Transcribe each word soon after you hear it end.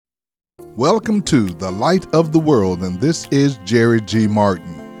Welcome to The Light of the World, and this is Jerry G.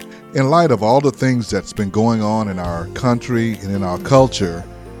 Martin. In light of all the things that's been going on in our country and in our culture,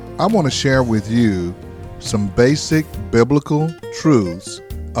 I want to share with you some basic biblical truths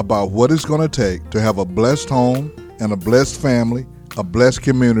about what it's going to take to have a blessed home and a blessed family, a blessed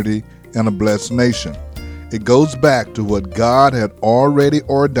community, and a blessed nation. It goes back to what God had already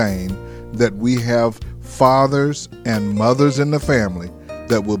ordained, that we have fathers and mothers in the family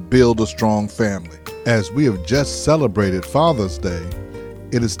that will build a strong family. As we have just celebrated Father's Day,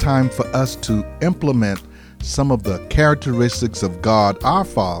 it is time for us to implement some of the characteristics of God, our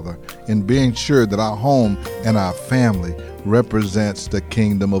Father, in being sure that our home and our family represents the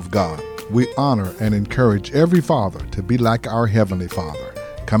kingdom of God. We honor and encourage every father to be like our Heavenly Father.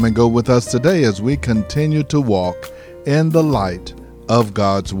 Come and go with us today as we continue to walk in the light of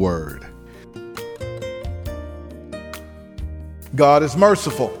God's Word. God is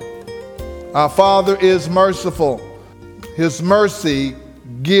merciful. Our Father is merciful. His mercy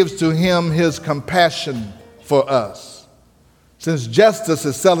gives to him his compassion for us. Since justice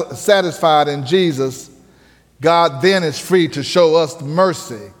is satisfied in Jesus, God then is free to show us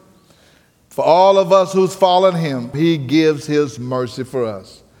mercy. For all of us who's fallen him, he gives his mercy for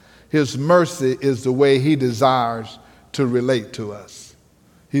us. His mercy is the way he desires to relate to us.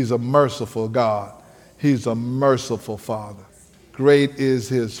 He's a merciful God. He's a merciful Father. Great is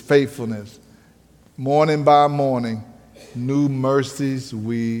his faithfulness. Morning by morning, new mercies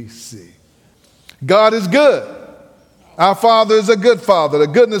we see. God is good. Our Father is a good Father. The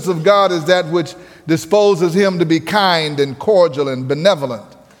goodness of God is that which disposes him to be kind and cordial and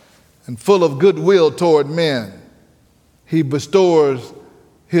benevolent and full of goodwill toward men. He bestows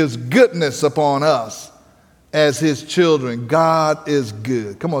his goodness upon us as his children. God is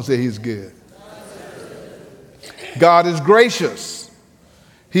good. Come on, say he's good. God is gracious.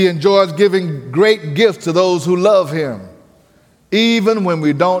 He enjoys giving great gifts to those who love him. Even when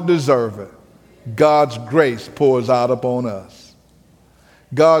we don't deserve it, God's grace pours out upon us.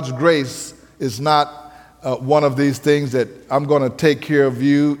 God's grace is not one of these things that I'm going to take care of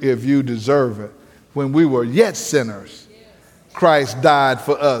you if you deserve it. When we were yet sinners, Christ died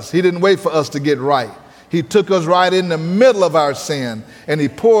for us. He didn't wait for us to get right. He took us right in the middle of our sin, and he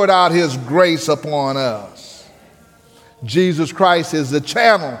poured out his grace upon us. Jesus Christ is the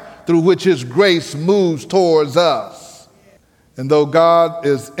channel through which his grace moves towards us. And though God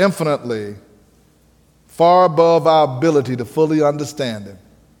is infinitely far above our ability to fully understand him,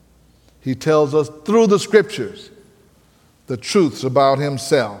 he tells us through the scriptures the truths about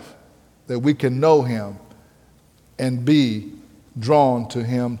himself, that we can know him and be drawn to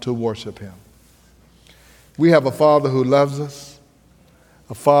him to worship him. We have a Father who loves us,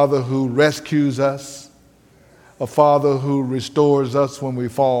 a Father who rescues us, a Father who restores us when we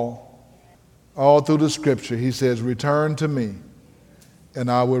fall. All through the scripture, he says, return to me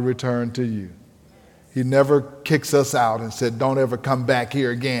and I will return to you. He never kicks us out and said, don't ever come back here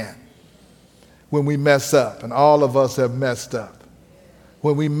again. When we mess up, and all of us have messed up,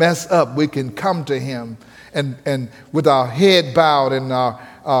 when we mess up, we can come to him and with our head bowed and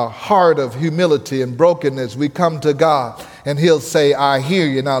our heart of humility and brokenness, we come to God and he'll say, I hear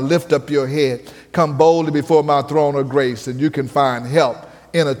you. Now lift up your head. Come boldly before my throne of grace, and you can find help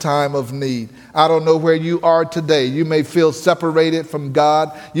in a time of need. I don't know where you are today. You may feel separated from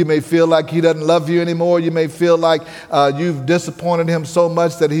God. You may feel like he doesn't love you anymore. You may feel like you've disappointed him so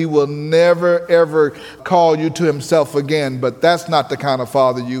much that he will never, ever call you to himself again. But that's not the kind of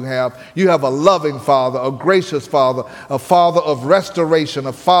Father you have. You have a loving Father, a gracious Father, a Father of restoration,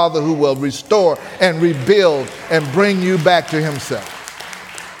 a Father who will restore and rebuild and bring you back to himself.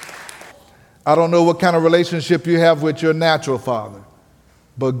 I don't know what kind of relationship you have with your natural father,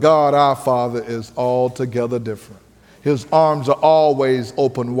 but God, our Father, is altogether different. His arms are always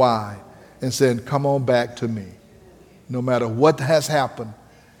open wide and saying, come on back to me. No matter what has happened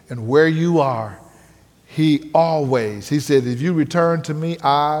and where you are, he said, if you return to me,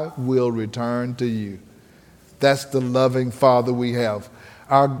 I will return to you. That's the loving Father we have.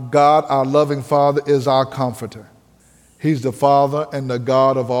 Our God, our loving Father, is our comforter. He's the Father and the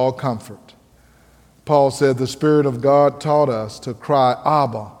God of all comfort. Paul said the Spirit of God taught us to cry,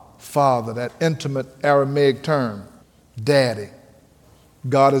 Abba, Father, that intimate Aramaic term, Daddy.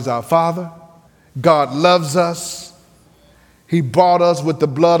 God is our Father. God loves us. He bought us with the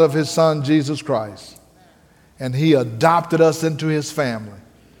blood of his Son, Jesus Christ. And he adopted us into his family.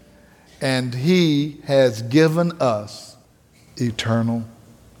 And he has given us eternal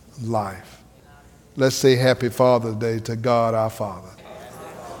life. Let's say Happy Father's Day to God, our Father.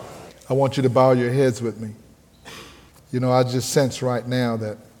 I want you to bow your heads with me. You know, I just sense right now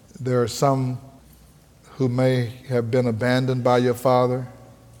that There are some who may have been abandoned by your father,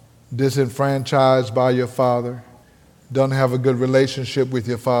 disenfranchised by your father, don't have a good relationship with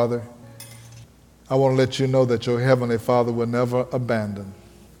your father. I want to let you know that your heavenly Father will never abandon.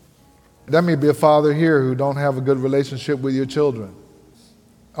 There may be a father here who don't have a good relationship with your children.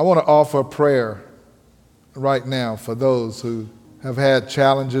 I want to offer a prayer right now for those who have had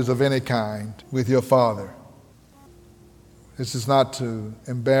challenges of any kind with your father. This is not to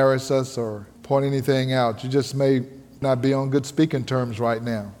embarrass us or point anything out. You just may not be on good speaking terms right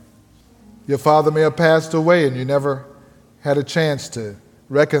now. Your father may have passed away and you never had a chance to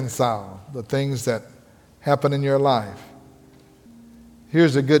reconcile the things that happen in your life.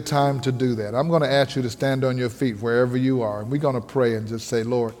 Here's a good time to do that. I'm going to ask you to stand on your feet wherever you are, and we're going to pray and just say,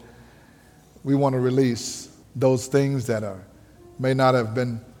 Lord, we want to release those things that may not have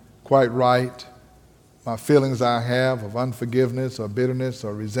been quite right, my feelings I have of unforgiveness or bitterness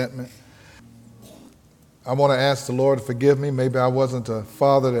or resentment. I want to ask the Lord to forgive me. Maybe I wasn't a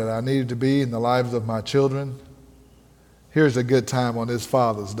father that I needed to be in the lives of my children. Here's a good time on this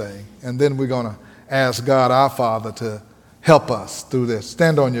Father's Day. And then we're going to ask God, our Father, to help us through this.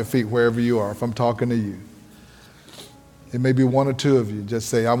 Stand on your feet wherever you are if I'm talking to you. It may be one or two of you. Just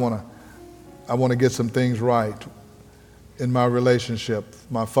say, I want to get some things right in my relationship,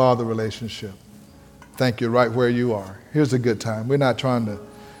 my father relationship. Thank you, right where you are. Here's a good time. We're not trying to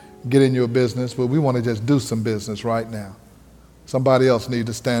get in your business, but we want to just do some business right now. Somebody else needs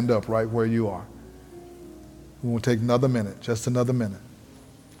to stand up right where you are. We'll take another minute, just another minute.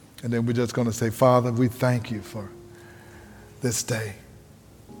 And then we're just going to say, Father, we thank you for this day.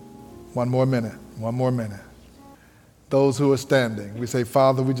 One more minute. Those who are standing, we say,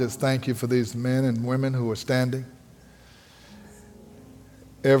 Father, we just thank you for these men and women who are standing.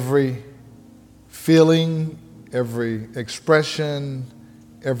 Every feeling, every expression,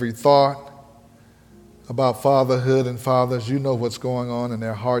 every thought about fatherhood and fathers, you know what's going on in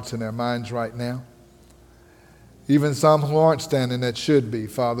their hearts and their minds right now. Even some who aren't standing that should be,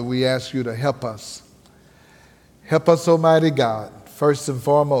 Father, we ask you to help us. Help us, Almighty God, first and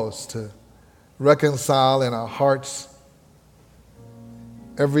foremost, to reconcile in our hearts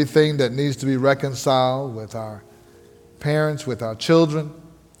everything that needs to be reconciled with our parents, with our children.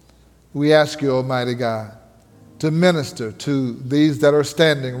 We ask you, Almighty God, to minister to these that are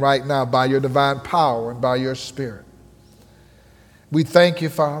standing right now by your divine power and by your Spirit. We thank you,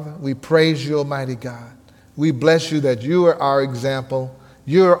 Father. We praise you, Almighty God. We bless you that you are our example.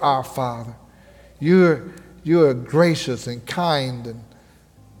 You're our Father. You're gracious and kind, and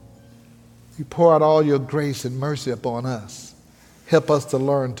you pour out all your grace and mercy upon us. Help us to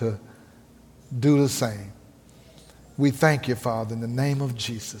learn to do the same. We thank you, Father, in the name of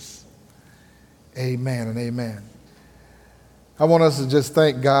Jesus. Amen and amen. I want us to just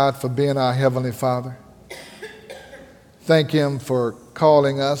thank God for being our Heavenly Father. Thank him for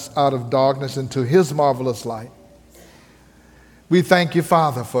calling us out of darkness into his marvelous light. We thank you,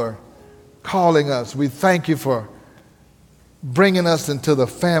 Father, for calling us. We thank you for bringing us into the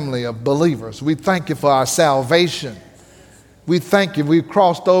family of believers. We thank you for our salvation. We thank you. We've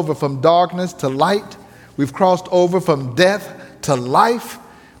crossed over from darkness to light. We've crossed over from death to life.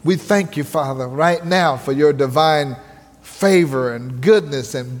 We thank you, Father, right now for your divine favor and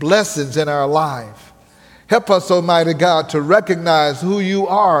goodness and blessings in our life. Help us, Almighty God, to recognize who you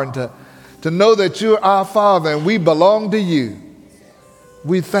are and to know that you're our Father and we belong to you.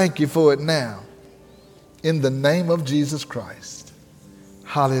 We thank you for it now. In the name of Jesus Christ.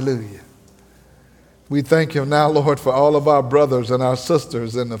 Hallelujah. We thank you now, Lord, for all of our brothers and our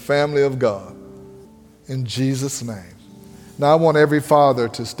sisters in the family of God. In Jesus' name. Now I want every father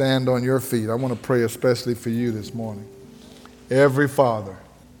to stand on your feet. I want to pray especially for you this morning. Every father.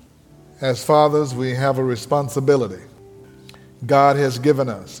 As fathers, we have a responsibility. God has given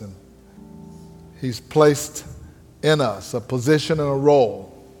us, and he's placed in us a position and a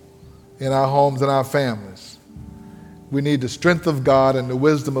role in our homes and our families. We need the strength of God and the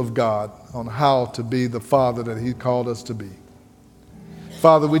wisdom of God on how to be the father that he called us to be.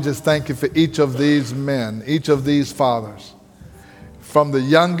 Father, we just thank you for each of these men, each of these fathers. From the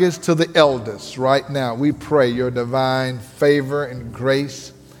youngest to the eldest, right now, we pray your divine favor and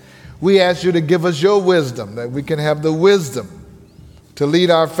grace. We ask you to give us your wisdom, that we can have the wisdom to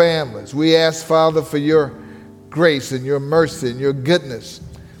lead our families. We ask, Father, for your grace and your mercy and your goodness.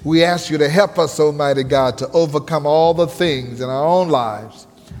 We ask you to help us, Almighty God, to overcome all the things in our own lives,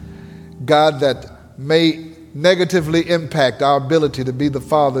 God, that may negatively impact our ability to be the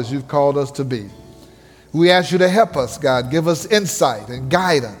fathers you've called us to be. We ask you to help us, God. Give us insight and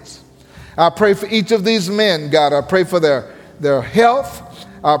guidance. I pray for each of these men, God. I pray for their health.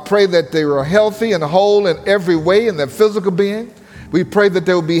 I pray that they are healthy and whole in every way in their physical being. We pray that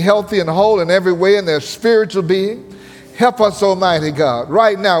they will be healthy and whole in every way in their spiritual being. Help us, Almighty God.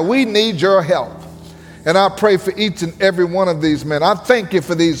 Right now, we need your help. And I pray for each and every one of these men. I thank you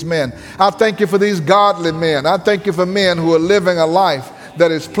for these men. I thank you for these godly men. I thank you for men who are living a life that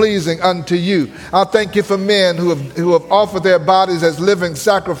is pleasing unto you. I thank you for men who have offered their bodies as living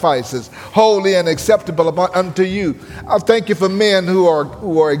sacrifices, holy and acceptable unto you. I thank you for men who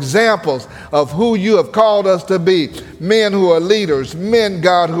are examples of who you have called us to be. Men who are leaders, men,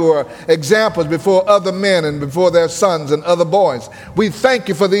 God, who are examples before other men and before their sons and other boys. We thank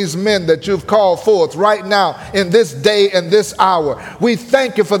you for these men that you've called forth right now in this day and this hour. We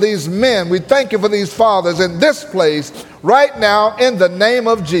thank you for these men. We thank you for these fathers in this place right now in the name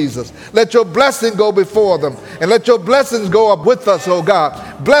of Jesus. Let your blessing go before them and let your blessings go up with us, oh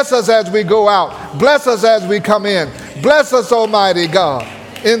God. Bless us as we go out. Bless us as we come in. Bless us, Almighty God,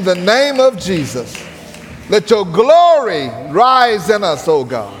 in the name of Jesus. Let your glory rise in us, oh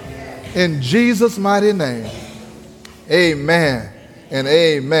God. In Jesus' mighty name. Amen and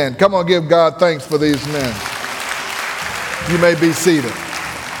amen. Come on, give God thanks for these men. You may be seated.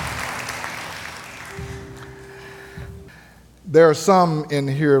 There are some in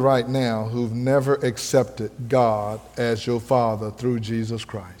here right now who've never accepted God as your Father through Jesus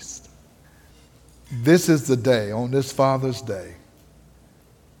Christ. This is the day, on this Father's Day,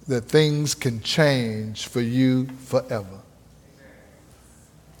 that things can change for you forever.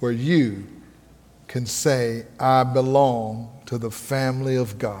 Where you can say, I belong to the family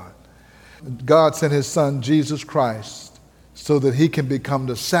of God. God sent his son, Jesus Christ, so that he can become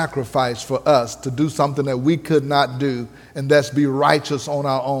the sacrifice for us to do something that we could not do, and that's be righteous on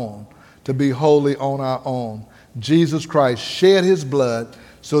our own, to be holy on our own. Jesus Christ shed his blood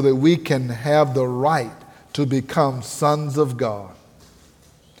so that we can have the right to become sons of God.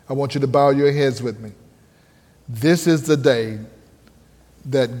 I want you to bow your heads with me. This is the day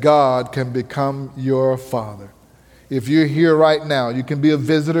that God can become your Father. If you're here right now, you can be a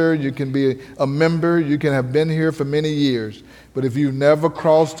visitor, you can be a member, you can have been here for many years. But if you've never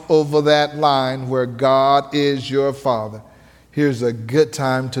crossed over that line where God is your Father, here's a good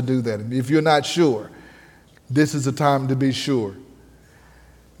time to do that. And if you're not sure, this is the time to be sure.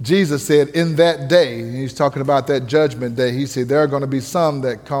 Jesus said in that day, and he's talking about that judgment day, he said, there are going to be some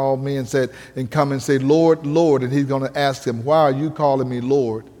that call me and come and say, Lord, Lord. And he's going to ask them, why are you calling me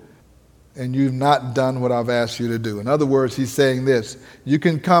Lord? And you've not done what I've asked you to do. In other words, he's saying this. You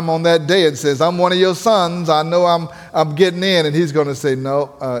can come on that day and says, I'm one of your sons. I know I'm getting in. And he's going to say,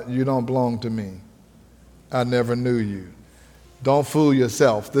 no, you don't belong to me. I never knew you. Don't fool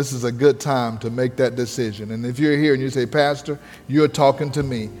yourself. This is a good time to make that decision. And if you're here and you say, Pastor, you're talking to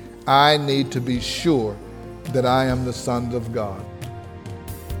me, I need to be sure that I am the son of God.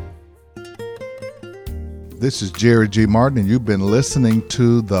 This is Jerry G. Martin, and you've been listening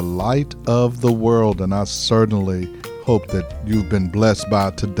to The Light of the World, and I certainly hope that you've been blessed by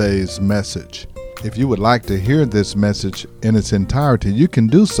today's message. If you would like to hear this message in its entirety, you can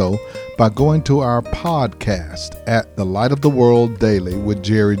do so by going to our podcast at The Light of the World Daily with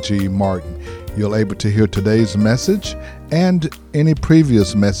Jerry G. Martin. You'll be able to hear today's message and any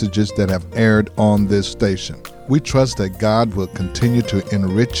previous messages that have aired on this station. We trust that God will continue to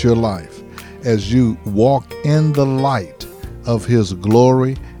enrich your life as you walk in the light of his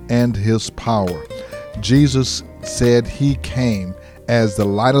glory and his power. Jesus said he came as the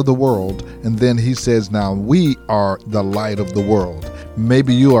light of the world, and then he says, now we are the light of the world.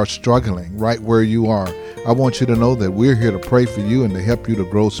 Maybe you are struggling right where you are. I want you to know that we're here to pray for you and to help you to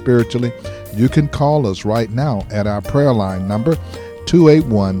grow spiritually. You can call us right now at our prayer line number,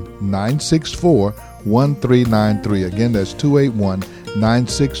 281-964-1393. Again, that's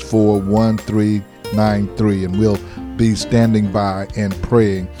 281-964-1393, and we'll be standing by and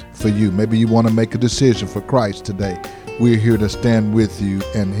praying for you. Maybe you want to make a decision for Christ today. We're here to stand with you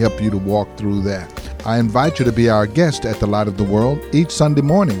and help you to walk through that. I invite you to be our guest at the Light of the World each Sunday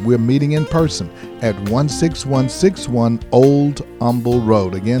morning. We're meeting in person at 16161 Old Humble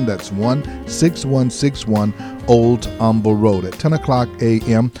Road. Again, that's 16161 Old Humble Road at 10 o'clock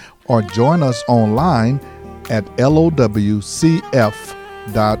a.m. or join us online at lowcf.org.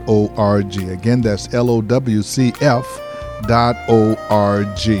 Again, that's lowcf.org.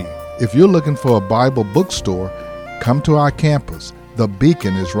 If you're looking for a Bible bookstore, come to our campus. The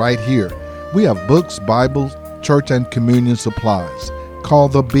Beacon is right here. We have books, Bibles, church and communion supplies. Call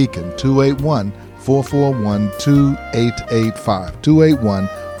The Beacon, 281-441-2885.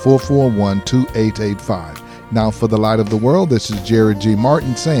 281-441-2885. Now for the Light of the World, this is Jerry G.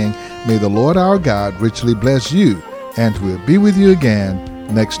 Martin saying, may the Lord our God richly bless you, and we'll be with you again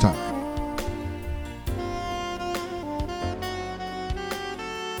next time.